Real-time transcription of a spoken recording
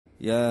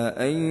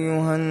يا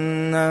أيها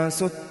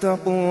الناس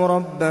اتقوا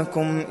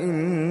ربكم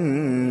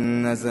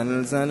إن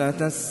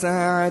زلزلة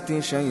الساعة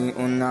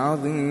شيء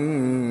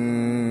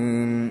عظيم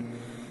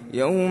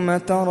يوم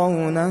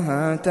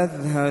ترونها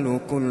تذهل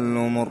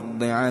كل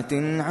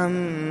مرضعة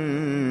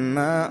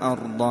عما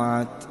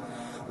أرضعت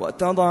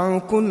وتضع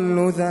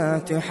كل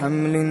ذات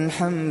حمل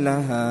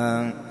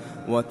حملها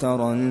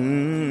وترى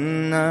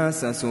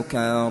الناس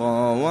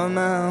سكارى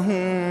وما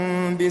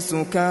هم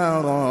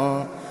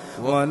بسكارى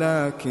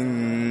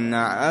ولكن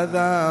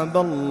عذاب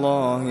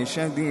الله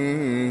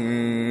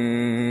شديد.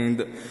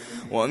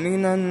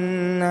 ومن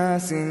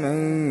الناس من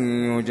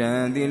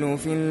يجادل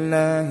في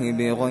الله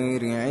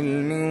بغير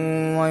علم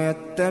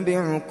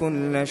ويتبع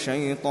كل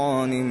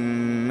شيطان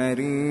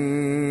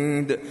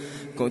مريد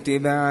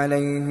كتب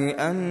عليه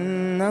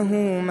أنه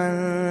من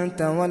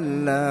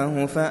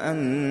تولاه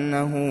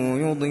فأنه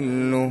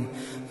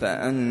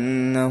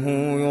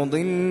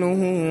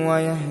يضله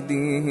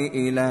ويهديه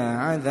إلى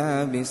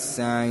عذاب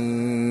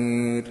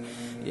السعير.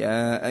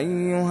 يا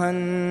أيها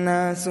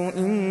الناس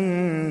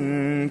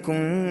إن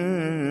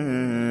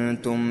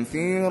كنتم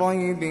في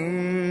ريب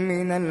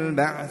من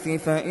البعث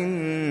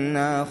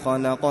فإنا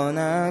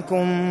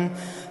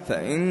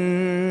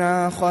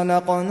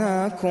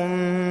خلقناكم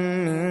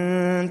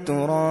من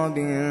تراب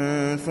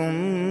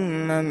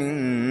ثم من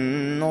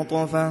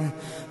نطفة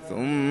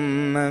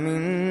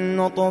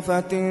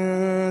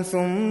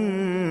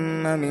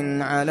ثم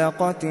من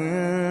علقة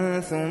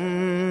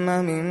ثم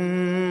من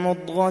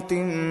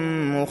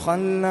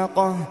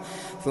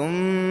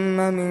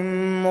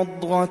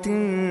مضغة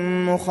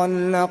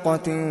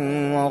مخلقة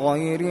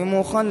وغير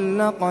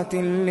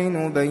مخلقة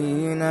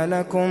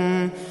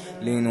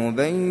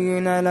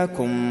لنبين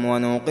لكم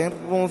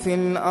ونقر في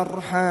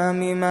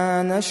الأرحام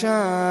ما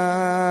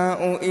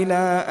نشاء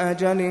إلى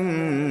أجل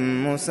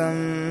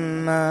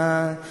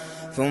مسمى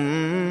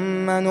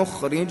ثم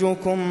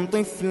نخرجكم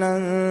طفلا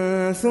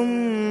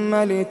ثم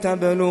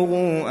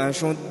لتبلغوا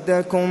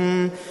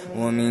أشدكم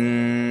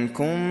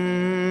ومنكم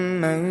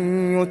من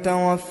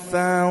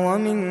يتوفى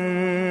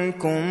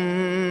ومنكم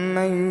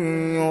من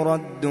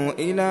يرد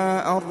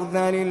إلى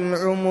أرذل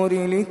العمر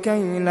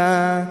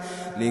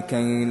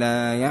لكي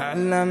لا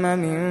يعلم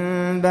من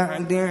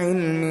بعد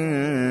علم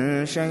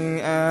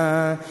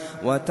شيئا.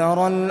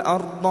 وترى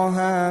الأرض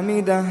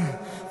هامدة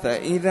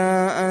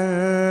فإذا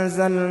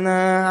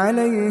أنزلنا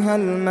عليها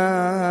الماء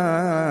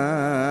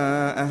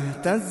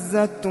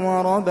اهتزت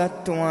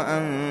وربت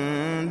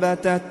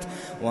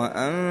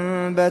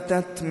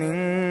وأنبتت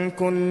من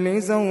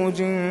كل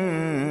زوج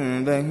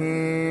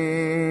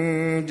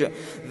بهيج.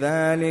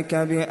 ذلك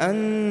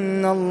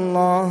بأن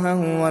الله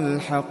هو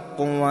الحق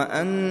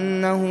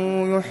وأنه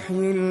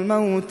يحيي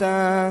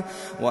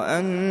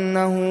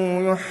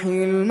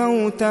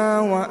الموتى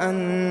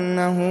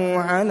وأنه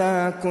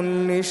على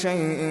كل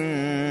شيء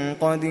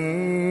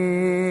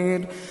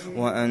قدير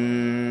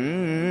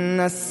وأن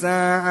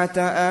الساعة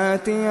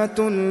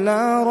آتية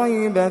لا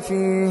ريب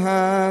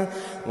فيها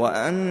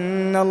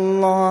وأن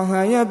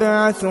الله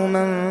يبعث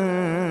من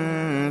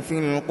في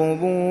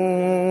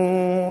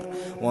القبور.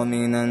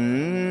 ومن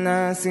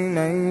الناس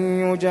من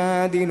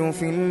يجادل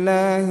في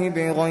الله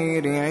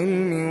بغير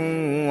علم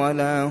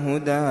ولا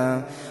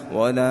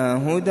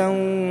هدى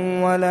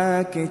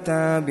ولا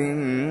كتاب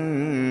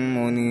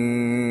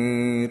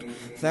منير.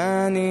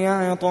 ثاني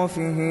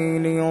عطفه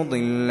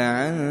ليضل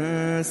عن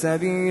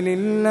سبيل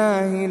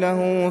الله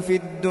له في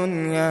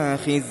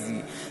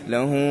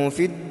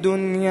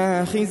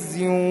الدنيا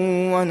خزي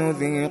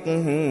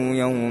ونذيقه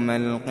يوم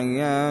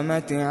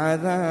القيامة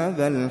عذاب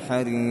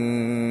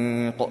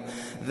الحريق.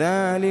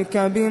 ذلك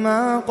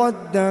بما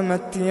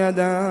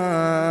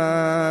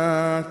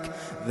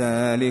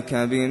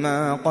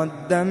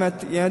قدمت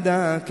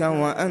يداك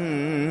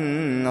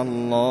وأن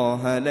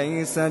الله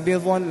ليس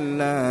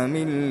بظلام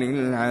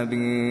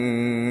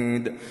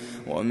للعبيد.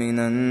 ومن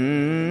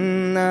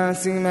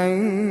الناس من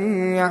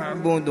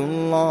يعبد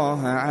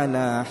الله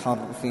على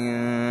حرف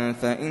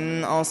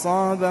فإن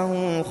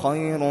أصابه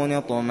خير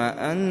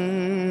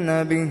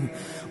اطمأن به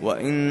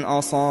وإن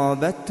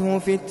أصابته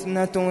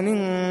فتنة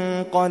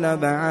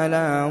انقلب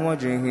على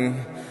وجهه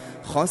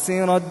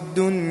خسر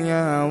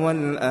الدنيا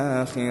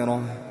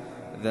والآخرة.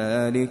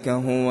 ذلك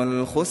هو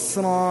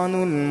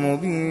الخسران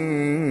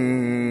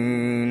المبين.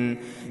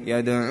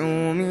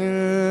 يدعو من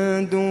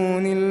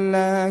دون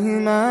الله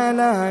ما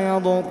لا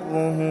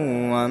يضره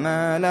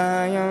وما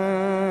لا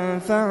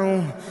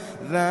ينفعه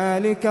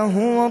ذلك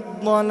هو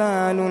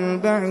الضلال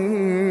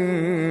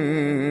البعيد.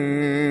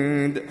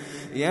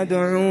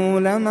 يدعو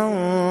لمن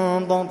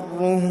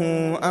ضره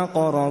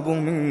أقرب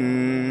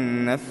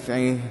من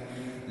نفعه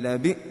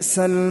لبئس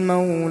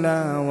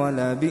المولى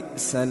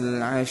ولبئس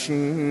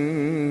العشير.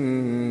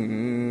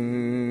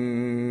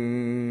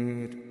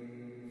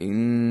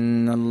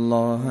 إن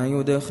الله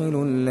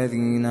يدخل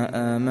الذين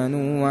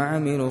آمنوا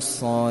وعملوا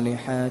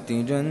الصالحات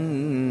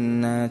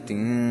جنات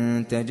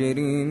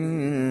تجري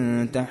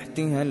من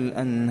تحتها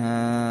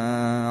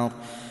الأنهار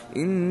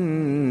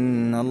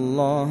إن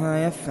الله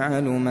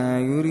يفعل ما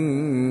يريد.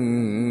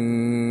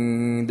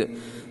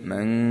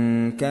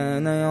 من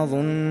كان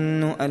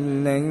يظن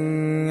أن لن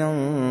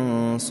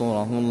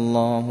ينصره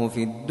الله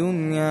في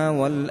الدنيا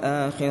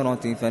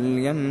والآخرة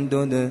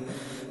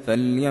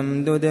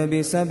فليمدد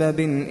بسبب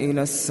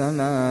إلى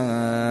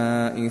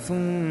السماء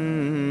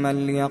ثم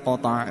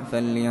ليقطع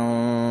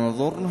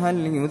فلينظر هل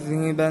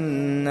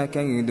يذهبن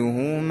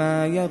كيده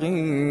ما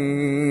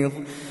يغيظ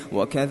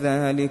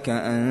وكذلك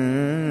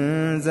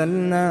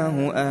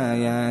أنزلناه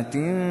آيات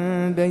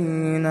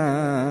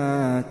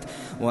بينات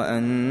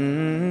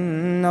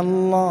وأن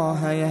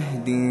الله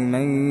يهدي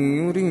من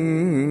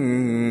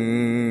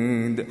يريد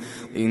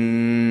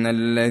إن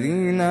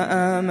الذين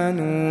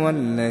آمنوا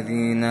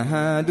والذين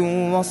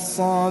هادوا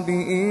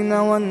والصابئين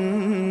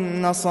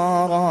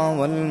والنصارى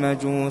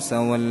والمجوس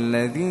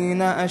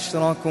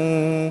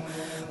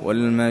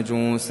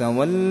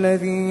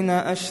والذين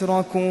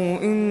أشركوا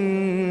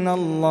إن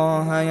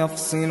الله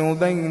يفصل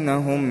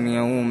بينهم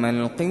يوم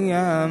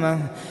القيامة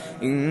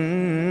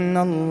إن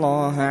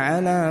الله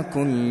على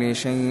كل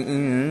شيء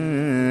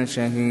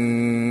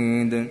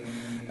شهيد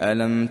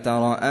ألم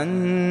تر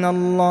أن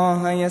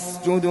الله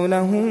يسجد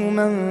له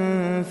من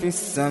في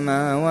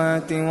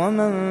السماوات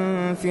ومن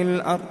في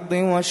الأرض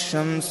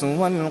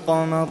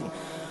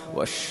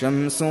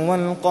والشمس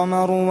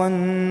والقمر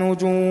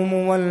والنجوم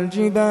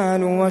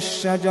والجبال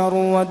والشجر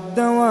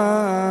والدواب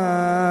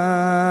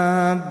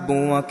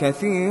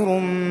وكثير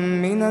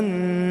من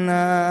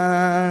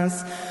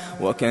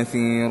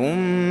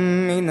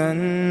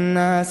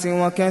الناس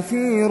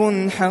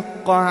وكثير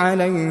حق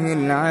عليه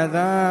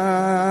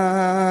العذاب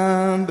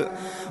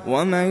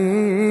ومن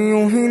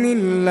يهن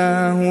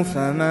الله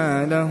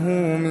فما له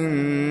من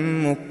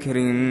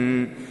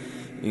مكرم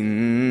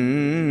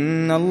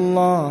إن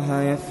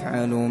الله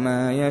يفعل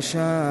ما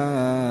يشاء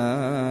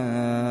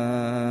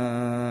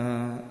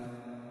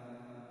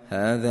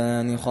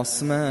هذان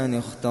خصمان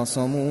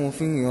اختصموا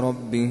في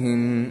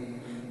ربهم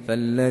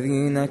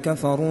فالذين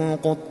كفروا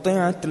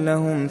قطعت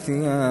لهم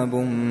ثياب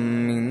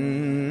من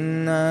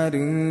نار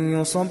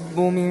يصب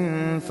من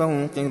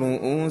فوق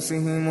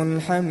رؤوسهم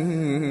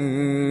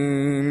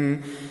الحميم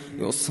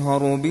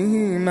يصهر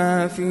به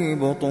ما في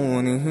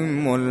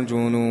بطونهم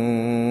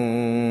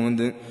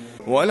والجلود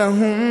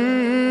ولهم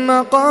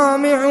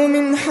مقامع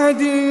من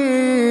حديد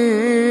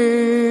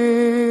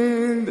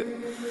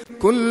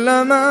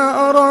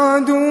كلما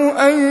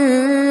أرادوا أن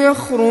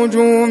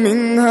يخرجوا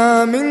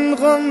منها من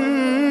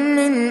غم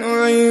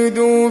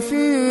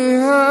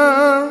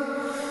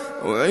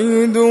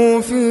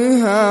أعيدوا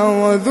فيها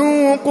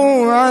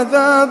وذوقوا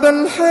عذاب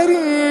الحريق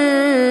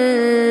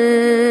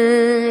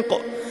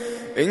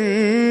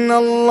إن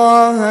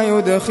الله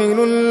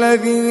يدخل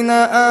الذين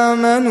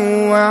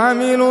آمنوا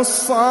وعملوا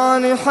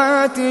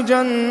الصالحات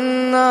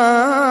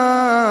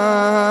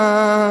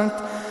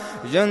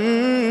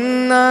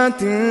جنات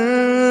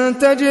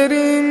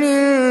تجري من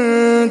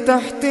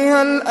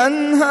تحتها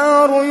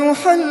الأنهار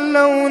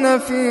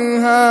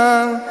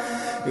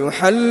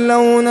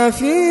يحلون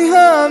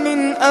فيها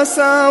من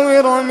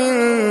أساور من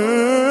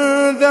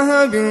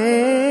ذهب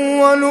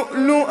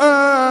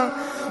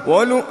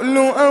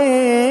ولؤلؤا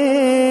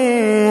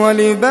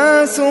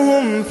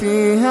ولباسهم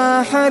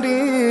فيها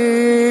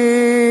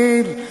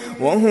حرير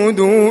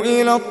وهدوا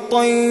إلى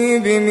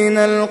الطيب من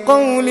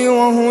القول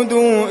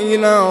وهدوا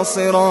إلى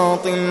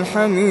صراط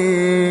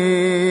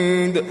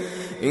الحميد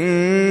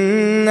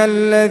إن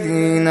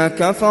الذين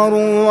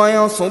كفروا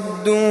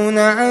ويصدون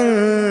عن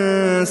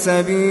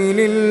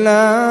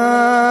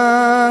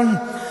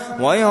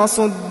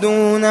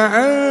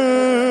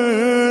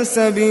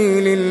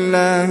سبيل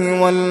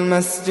الله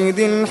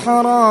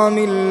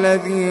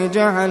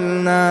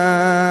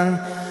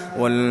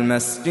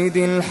والمسجد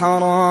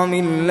الحرام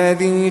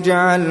الذي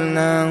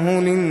جعلناه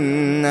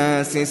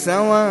للناس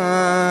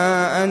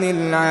سواء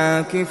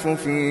العاكف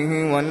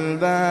فيه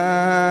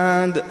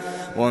والباد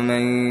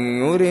ومن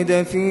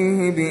يرد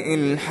فيه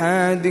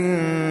بإلحاد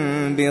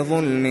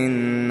بظلم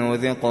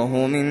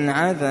نذقه من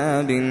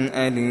عذاب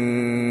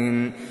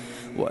أليم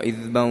وإذ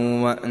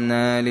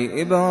بوأنا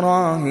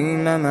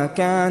لإبراهيم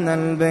مكان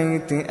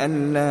البيت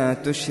ألا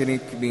تشرك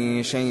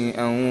بي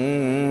شيئا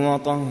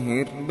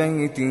وطهر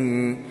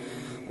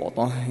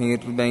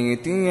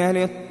بيتي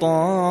للطائفين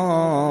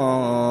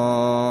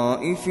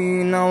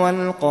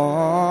والقائمين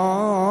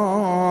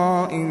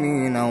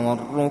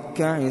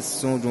والركع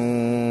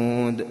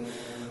السجود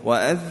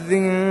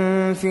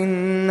وأذن في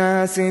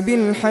الناس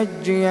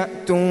بالحج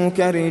يأتوك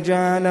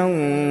رجالا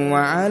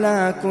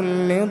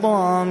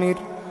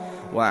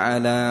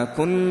وعلى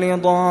كل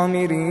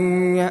ضامر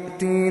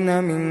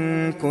يأتين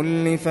من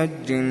كل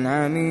فج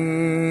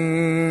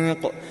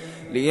عميق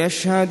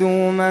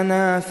ليشهدوا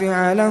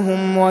منافع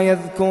لهم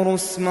ويذكروا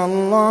اسم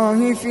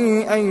الله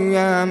في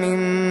أيام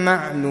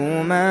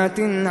معلومات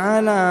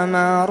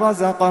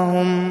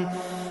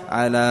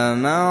على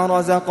ما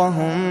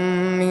رزقهم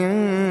من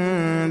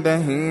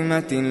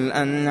بهيمة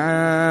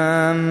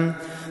الأنعام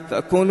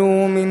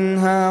فكلوا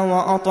منها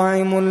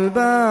وأطعموا البائس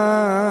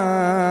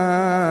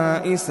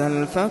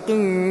الفقير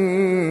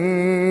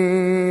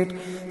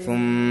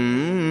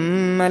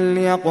ثم ثم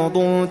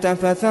ليقضوا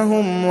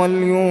تفثهم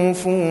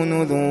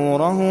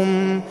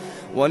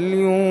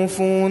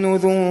وليوفوا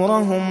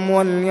نذورهم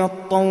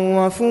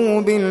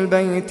وليطوفوا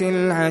بالبيت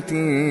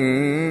العتيق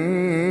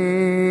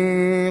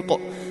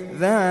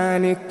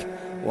ذلك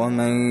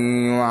ومن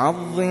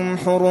يعظم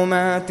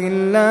حرمات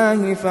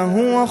الله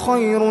فهو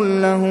خير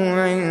له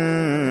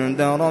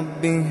عند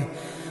ربه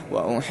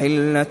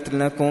وأحلت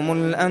لكم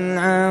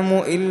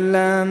الأنعام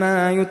إلا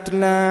ما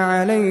يتلى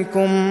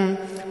عليكم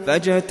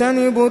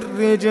فاجتنبوا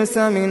الرجس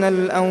من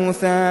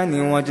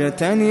الأوثان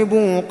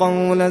واجتنبوا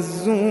قول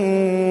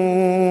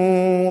الزور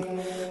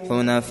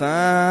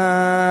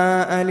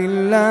حنفاء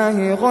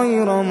لله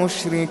غير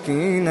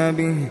مشركين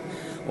به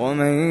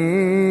ومن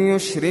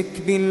يشرك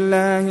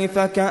بالله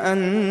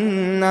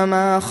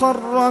فكأنما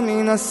خر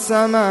من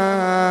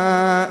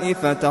السماء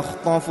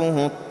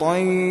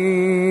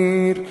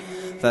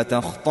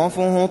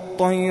فتخطفه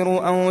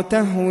الطير أو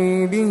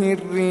تهوي به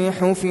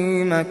الريح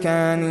في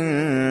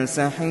مكان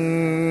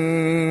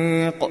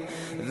سحيق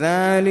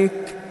ذلك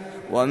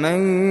ومن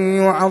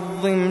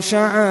يعظم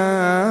شعائر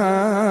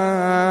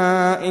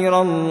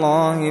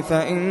الله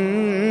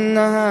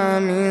فإنها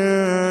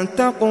من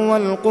تقوى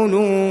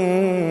القلوب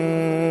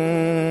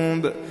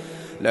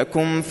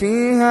لكم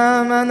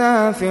فيها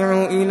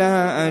منافع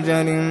إلى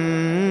أجل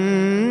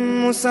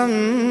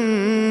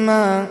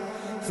مسمى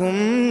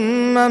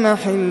ثم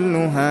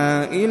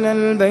محلها إلى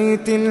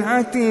البيت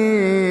العتيق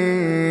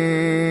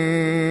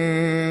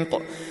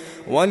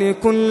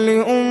ولكل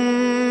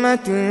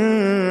أمة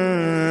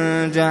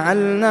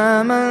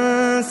جعلنا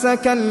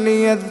منسكا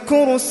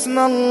ليذكروا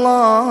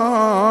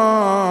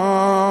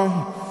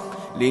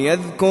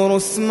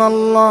اسم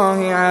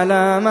الله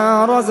على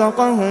ما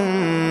رزقهم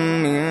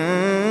من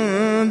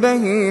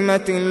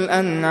بهيمة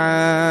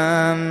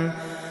الأنعام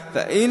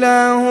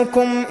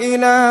فإلهكم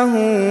إله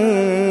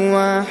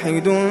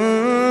واحد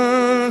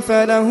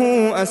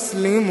فله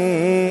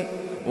أسلموا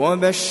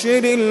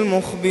وبشر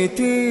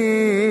المخبتين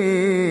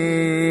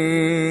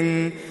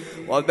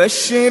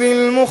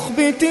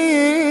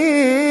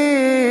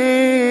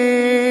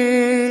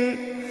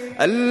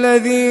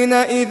الذين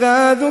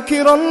إذا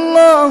ذكر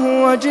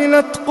الله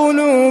وجلت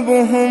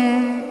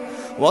قلوبهم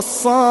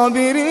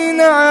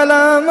والصابرين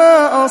على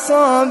ما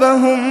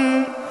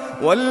أصابهم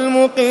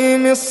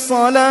والمقيم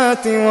الصلاة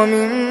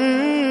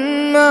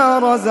ومما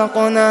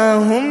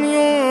رزقناهم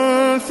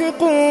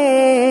ينفقون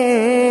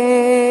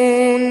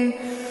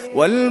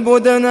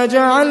والبدن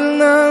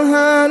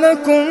جعلناها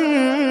لكم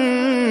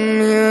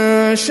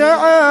من شعائر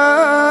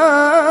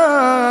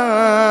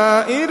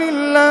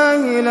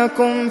الله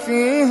لكم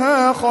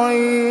فيها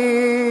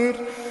خير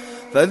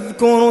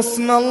فاذكروا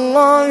اسم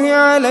الله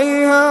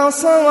عليها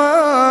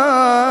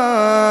صواف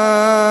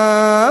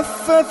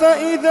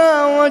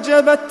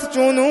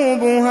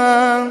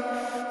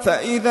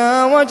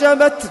فإذا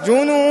وجبت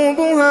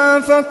جنوبها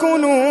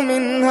فكلوا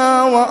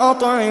منها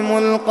وأطعموا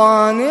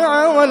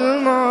القانع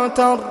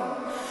والمعتر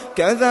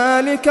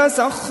كذلك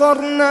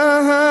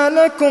سخرناها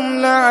لكم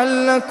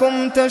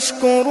لعلكم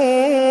تشكرون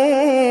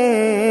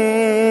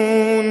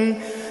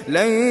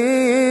لن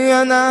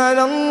ينال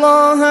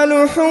الله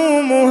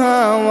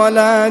لحومها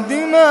ولا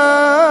دماؤها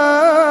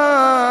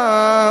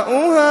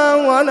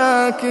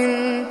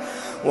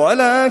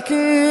ولكن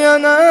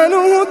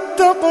يناله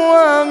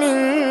التقوى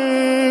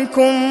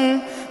منكم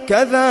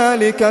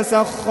كذلك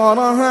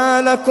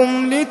سخرها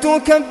لكم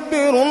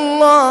لتكبروا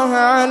الله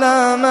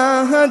على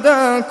ما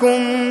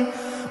هداكم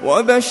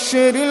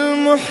وبشر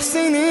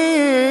المحسنين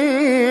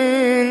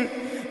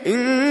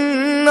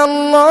إن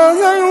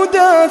الله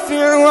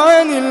يدافع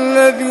عن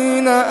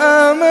الذين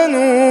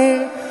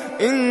آمنوا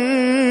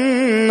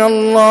إن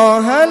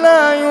الله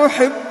لا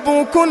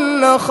يحب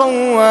كل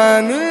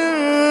خوان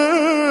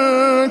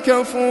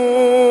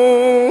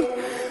كفور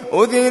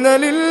أذن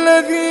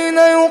للذين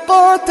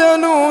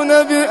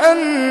يقاتلون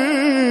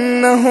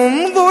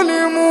بأنهم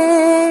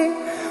ظلموا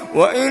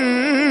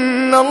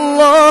وإن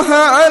الله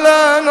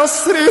على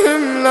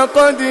نصرهم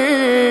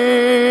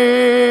لقدير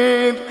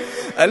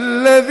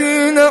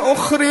الذين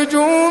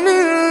أخرجوا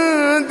من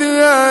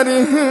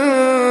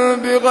ديارهم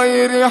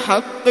بغير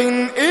حق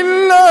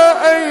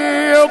إلا أن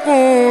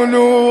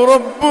يقولوا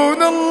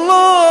ربنا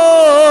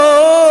الله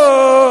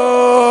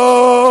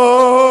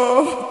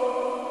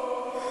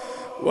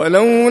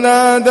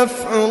ولولا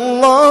دفع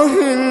الله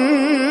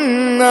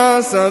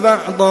الناس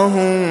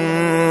بعضهم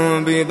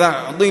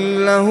ببعض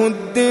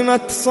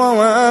لهدمت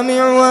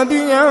صوامع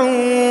وبيع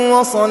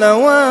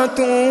وصلوات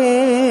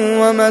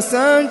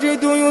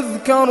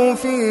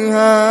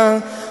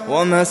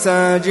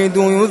ومساجد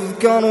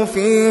يذكر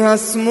فيها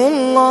اسم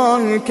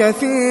الله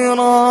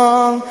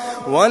كثيرا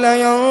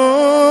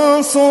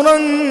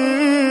ولينصرن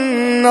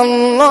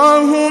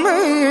الله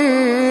من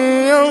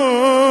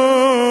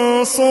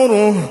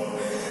ينصره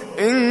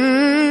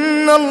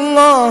إن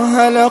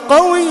الله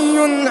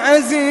لقوي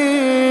عزيز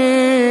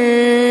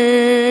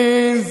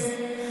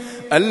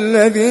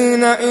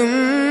الذين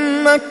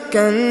إن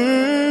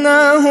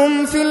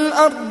مكناهم في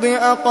الأرض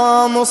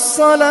أقاموا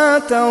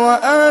الصلاة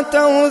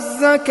وآتوا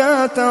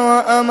الزكاة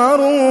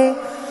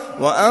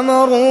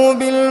وأمروا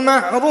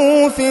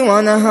بالمعروف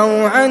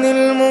ونهوا عن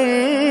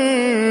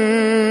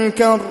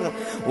المنكر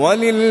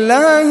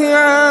ولله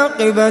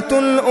عاقبة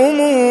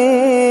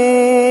الأمور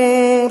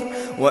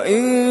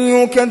وإن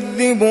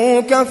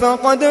يكذبوك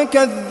فقد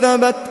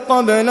كذبت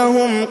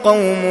قبلهم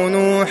قوم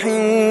نوح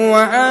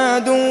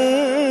وعاد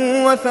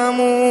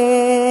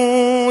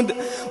وثمود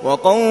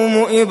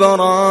وقوم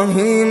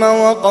إبراهيم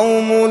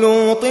وقوم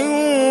لوط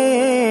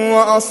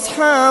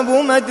وأصحاب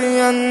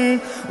مدين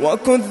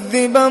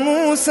وكذب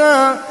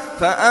موسى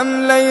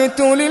فأمليت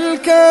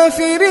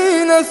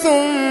للكافرين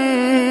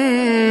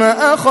ثم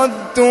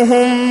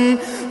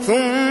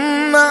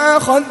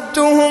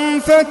أخذتهم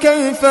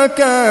فكيف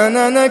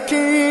كان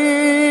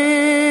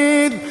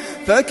نكير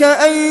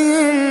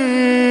فكأين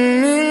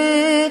من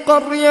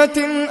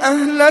قرية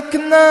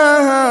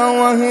أهلكناها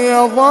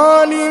وهي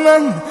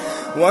ظالمة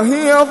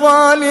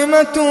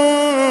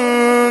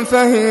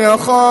فهي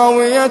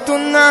خاوية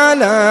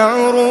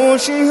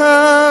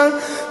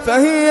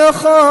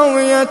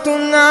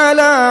على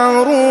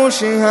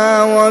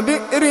عروشها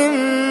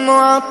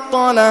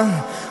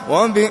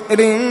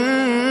وبئر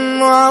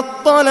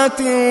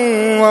معطلة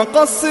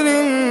وقصر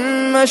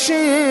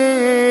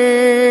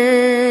مشيد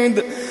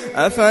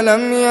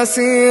أفلم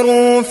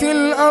يسيروا في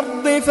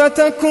الأرض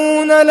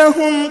فتكون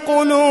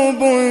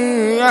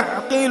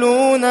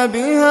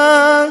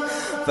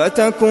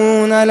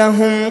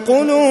لهم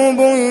قلوب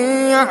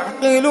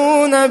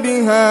يعقلون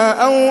بها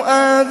أو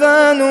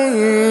آذان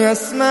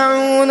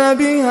يسمعون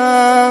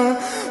بها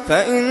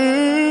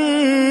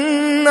فإنها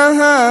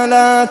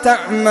لا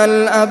تعمى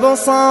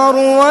الأبصار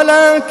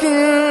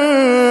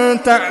ولكن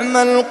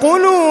تعمى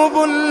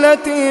القلوب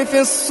التي في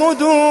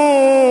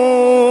الصدور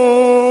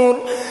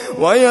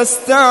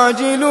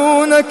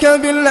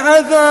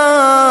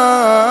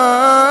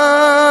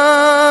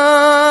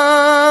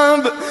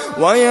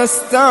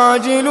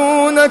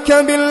ويستعجلونك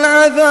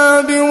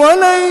بالعذاب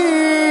ولن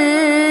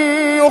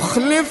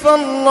يخلف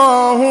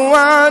الله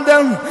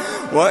وعده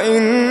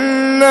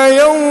وإن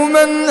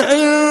يوما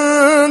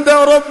عند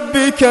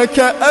ربك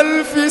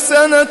كألف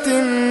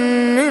سنة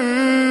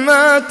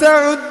مما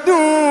تعدون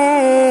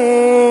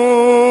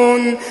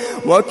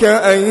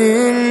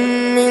وكأين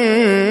من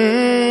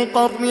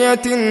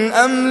قرية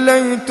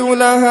أمليت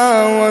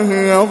لها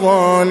وهي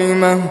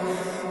ظالمة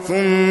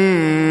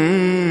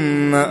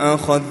ثم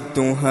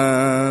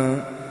أخذتها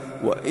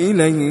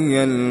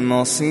وإلي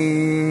المصير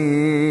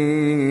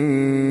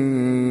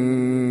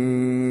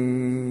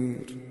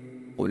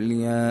قل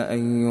يا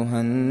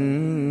أيها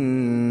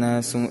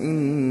الناس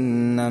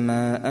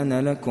إنما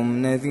أنا لكم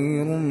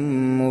نذير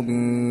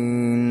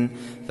مبين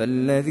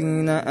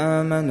فالذين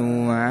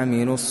آمنوا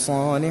وعملوا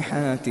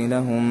الصالحات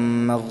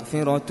لهم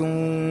مغفرة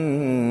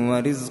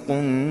ورزق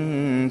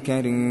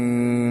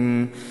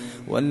كريم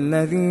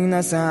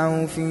والذين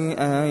سعوا في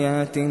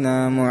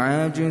آياتنا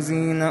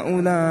معاجزين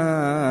أولئك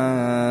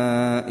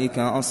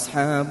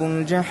أصحاب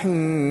الجحيم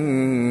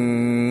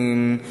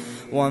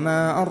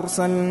وما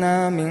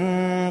أرسلنا من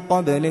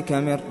قبلك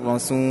من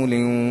رسول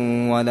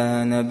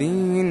ولا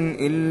نبي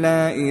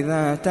إلا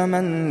إذا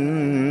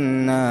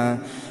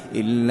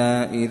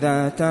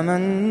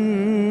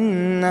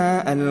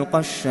تمنى ألقى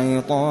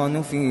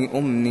الشيطان في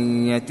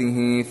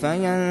أمنيته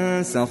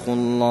فينسخ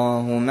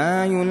الله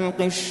ما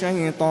يلقي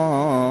الشيطان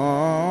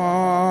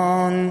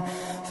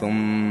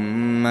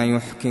ثم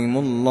يحكم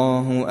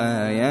الله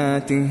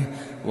آياته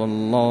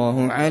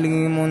والله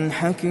عليم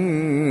حكيم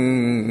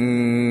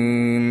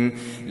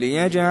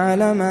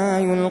ليجعل ما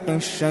يلقي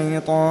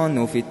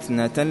الشيطان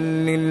فتنة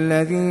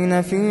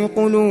للذين في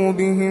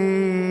قلوبهم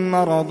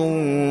مرض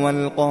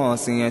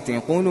والقاسية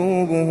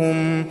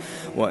قلوبهم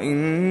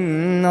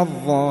وإن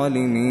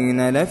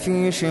الظالمين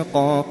لفي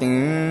شقاق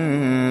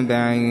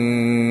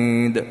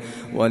بعيد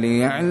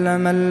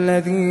وليعلم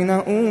الذين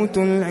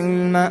أوتوا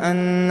العلم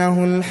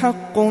أنه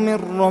الحق من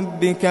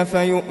ربك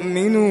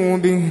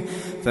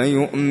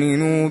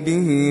فيؤمنوا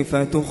به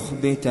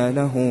فتخبت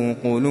له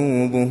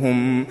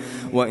قلوبهم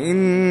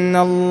وإن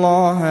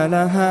الله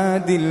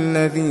لهادي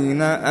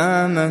الذين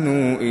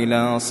آمنوا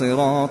إلى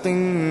صراط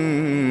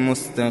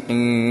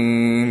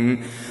مستقيم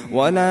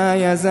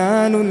ولا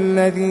يزال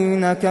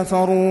الذين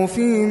كفروا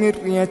في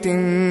مرية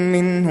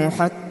منه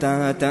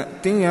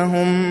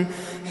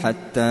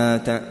حتى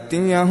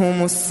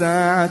تأتيهم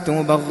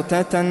الساعة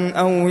بغتة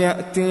أو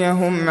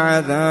يأتيهم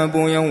عذاب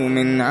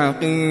يوم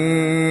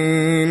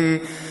عقيم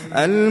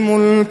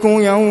الملك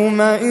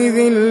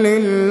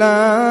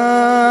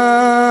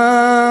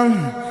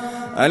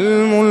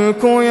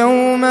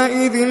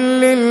يومئذ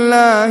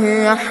لله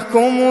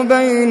يحكم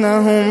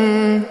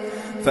بينهم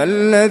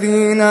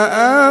فالذين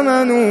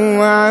آمنوا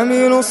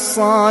وعملوا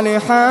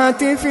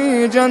الصالحات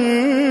في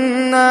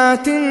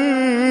جنات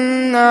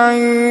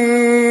النعيم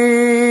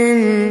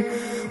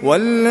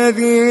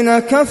والذين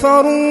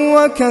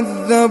كفروا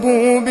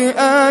وكذبوا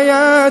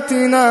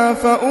بآياتنا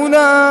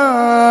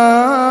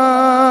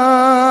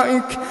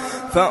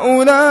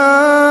فأولئك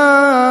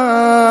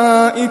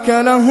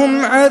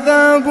لهم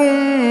عذاب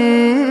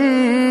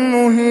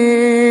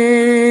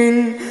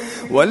مهين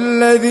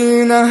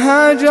والذين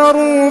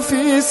هاجروا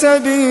في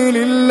سبيل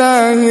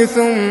الله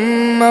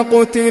ثم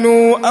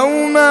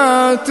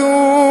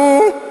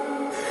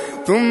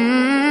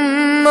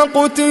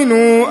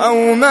قتلوا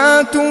أو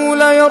ماتوا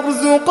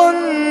ليرزقنهم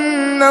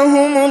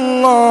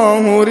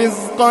الله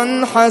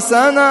رزقا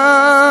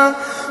حسنا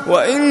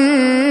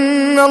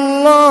وإن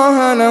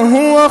الله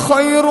لهو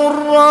خير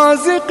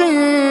الرازقين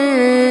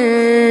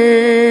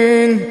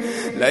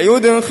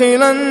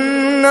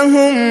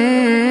ليدخلنهم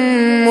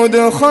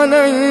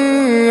مدخلا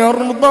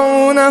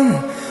يرضونه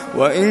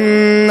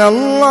وإن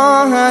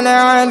الله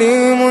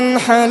لعليم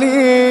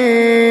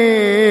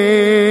حليم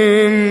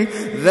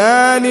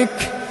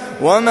ذلك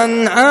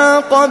ومن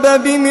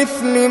عاقب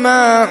بمثل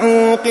ما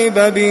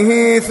عوقب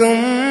به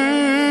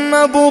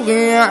ثم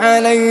بغي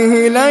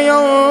عليه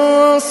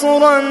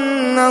لينصرنه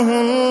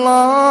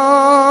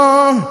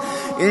الله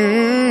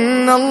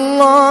إن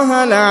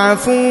الله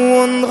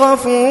لعفو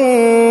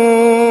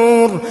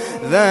غفور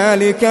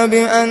ذلك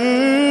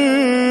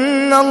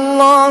بأن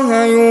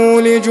الله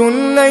يولج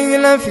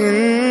الليل في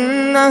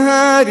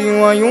النهار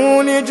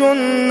ويولج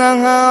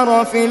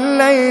النهار في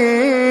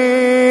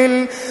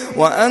الليل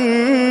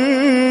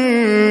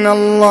وأن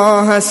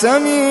الله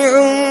سميع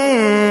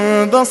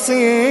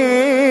بصير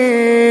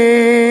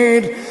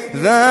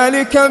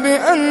ذلك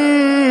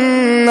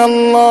بأن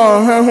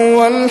الله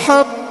هو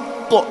الحق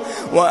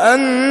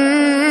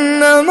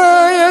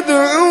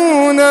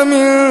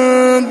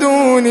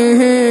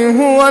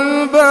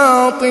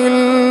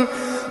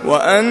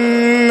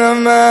وأن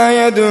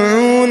ما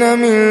يدعون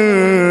من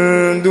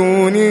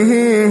دونه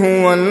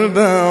هو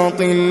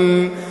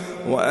الباطل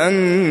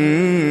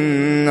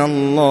وأن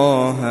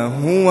الله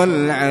هو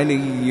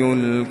العلي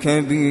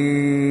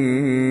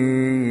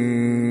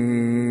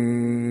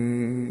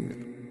الكبير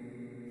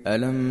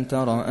ألم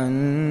تر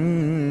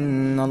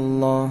أن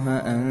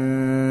الله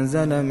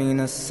أنزل من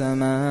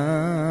السماء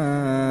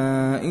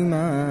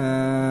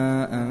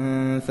ماء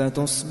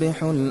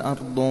فتصبح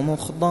الأرض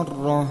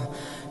مخضرة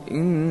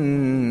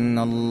إن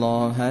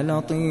الله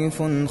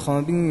لطيف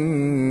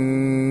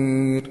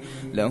خبير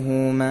له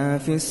ما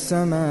في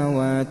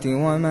السماوات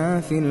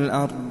وما في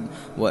الأرض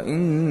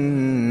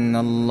وإن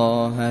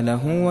الله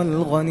لهو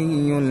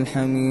الغني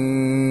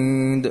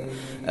الحميد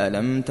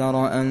ألم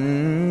تر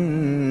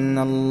أن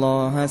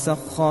الله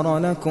سخر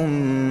لكم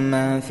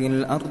ما في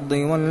الأرض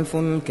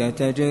والفلك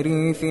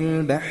تجري في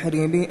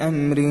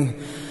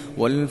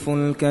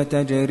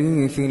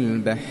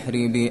البحر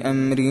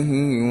بأمره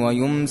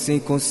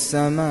ويمسك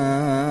السماء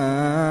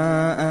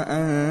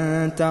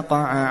أن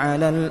تقع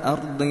على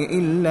الأرض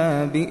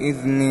إلا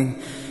بإذنه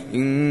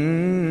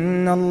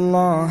إن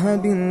الله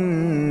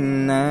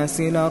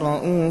بالناس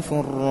لرءوف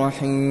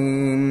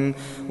رحيم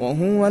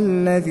وهو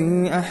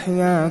الذي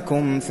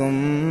أحياكم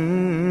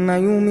ثم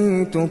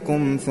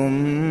يميتكم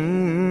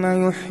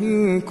ثم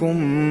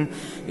يحييكم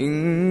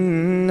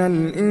إن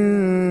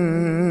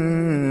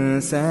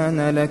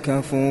الإنسان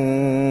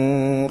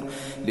لكفور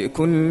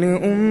لكل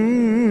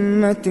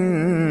أمة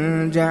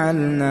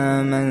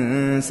جعلنا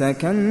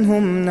منسكا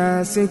هم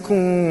ناسكوه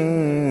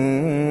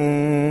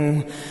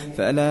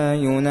فلا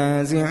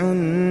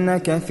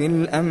ينازعنك في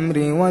الأمر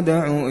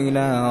وادع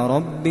إلى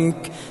ربك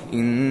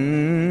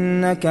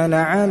إنك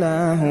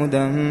لعلى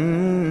هدى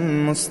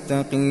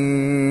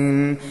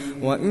مستقيم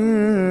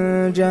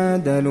وإن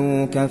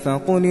جادلوك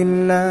فقل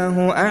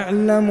الله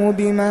أعلم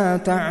بما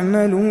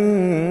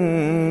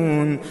تعملون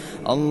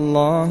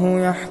الله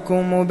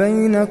يحكم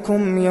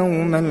بينكم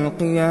يوم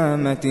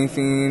القيامة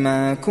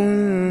فيما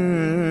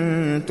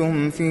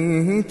كنتم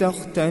فيه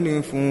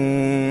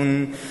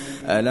تختلفون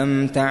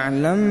ألم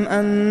تعلم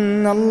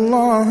أن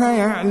الله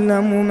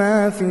يعلم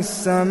ما في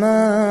السماء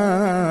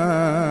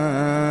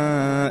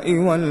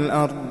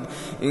والأرض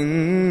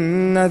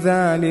إن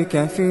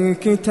ذلك في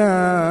كتاب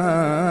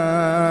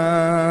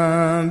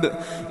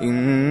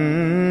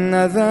إن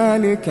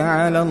ذلك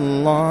على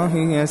الله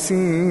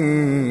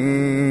يسير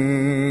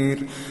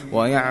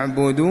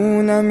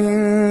ويعبدون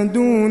من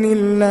دون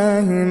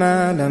الله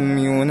ما لم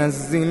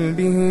ينزل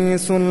به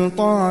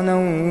سلطانا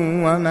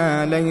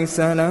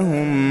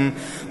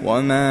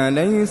وما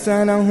ليس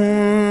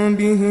لهم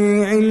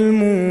به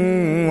علم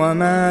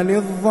وما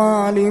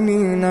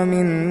للظالمين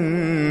من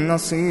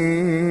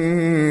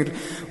نصير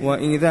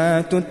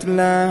وإذا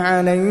تتلى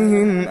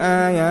عليهم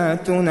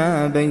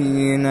آياتنا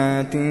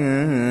بينات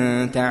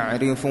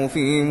تعرف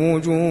في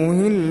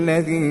وجوه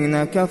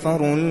الذين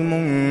كفروا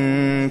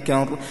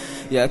المنكر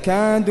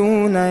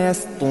يكادون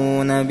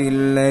يسطون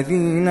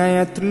بالذين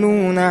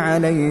يتلون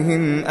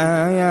عليهم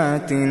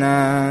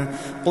آياتنا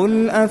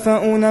قل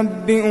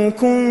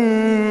أفأنبئكم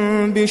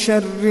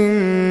بشر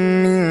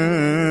من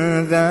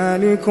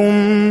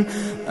ذلكم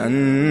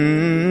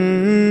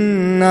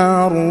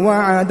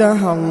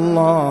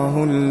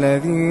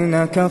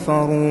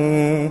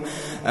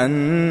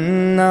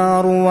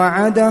النار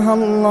وعدها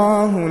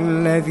الله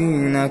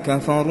الذين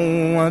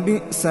كفروا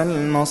وبئس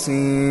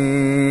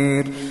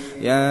المصير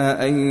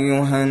يا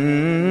أيها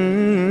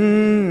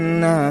الناس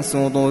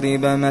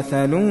ضرب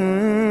مثل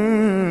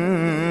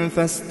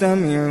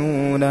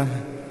فاستمعوا له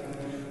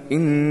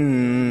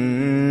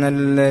إن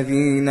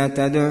الذين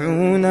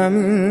تدعون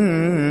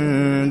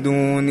من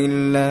دون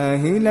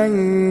الله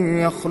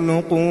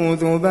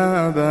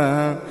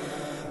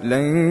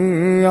لن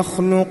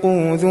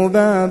يخلقوا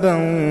ذبابا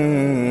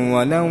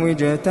ولو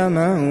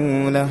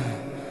اجتمعوا له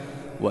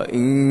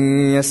وإن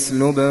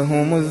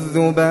يسلبهم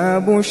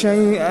الذباب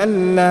شيئا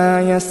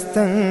لا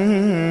يستنقذوه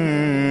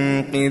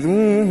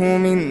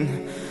منه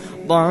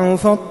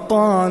ضعف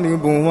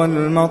الطالب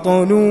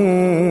والمطلوب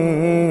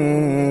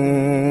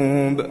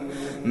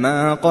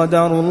ما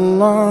قدروا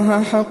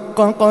الله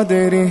حق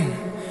قدره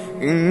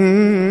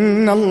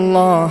إن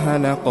الله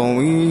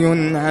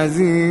لقوي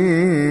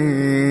عزيز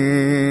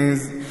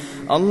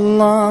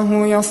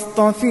الله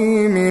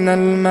يصطفي من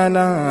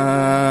الملائكة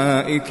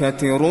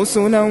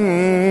رسلا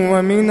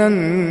ومن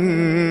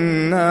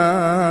الناس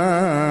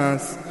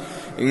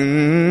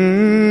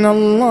إن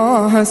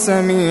الله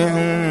سميع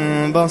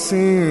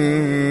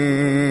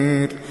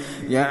بصير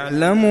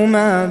يعلم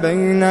ما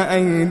بين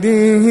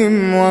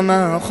أيديهم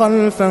وما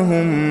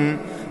خلفهم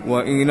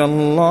وإلى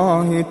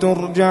الله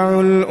ترجع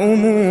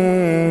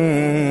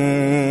الأمور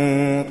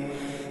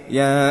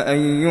يا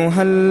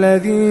أيها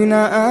الذين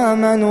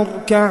آمنوا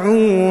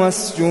اركعوا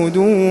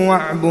واسجدوا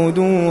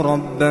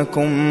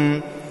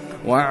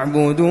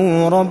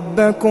واعبدوا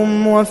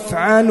ربكم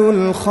وافعلوا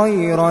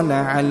الخير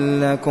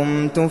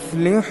لعلكم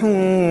تفلحون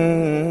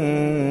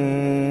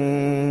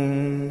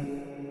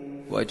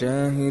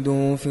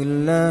وجاهدوا في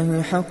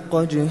الله حق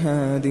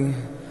جهاده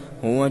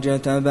هو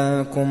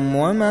اجتباكم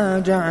وما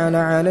جعل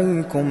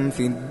عليكم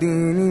في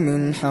الدين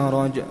من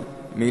حرج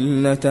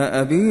ملة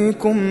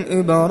أبيكم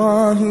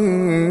إبراهيم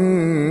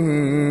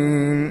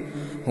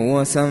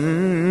هو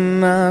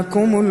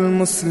سماكم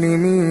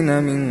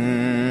المسلمين من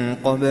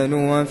قبل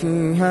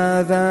وفي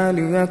هذا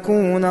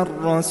ليكون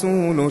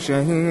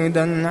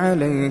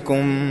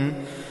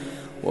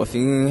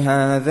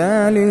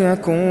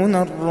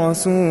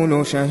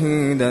الرسول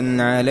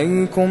شهيدا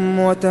عليكم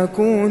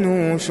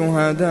وتكونوا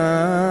شهداء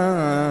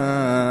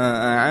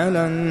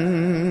على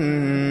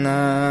الناس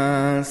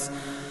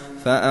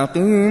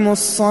فأقيموا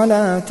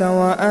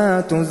الصلاة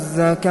وآتوا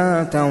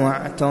الزكاة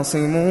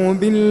واعتصموا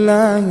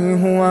بالله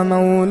هو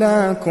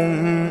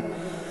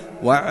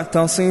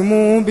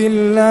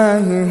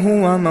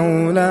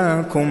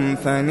مولاكم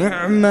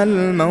فنعم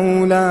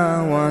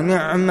المولى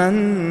ونعم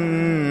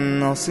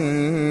النصير.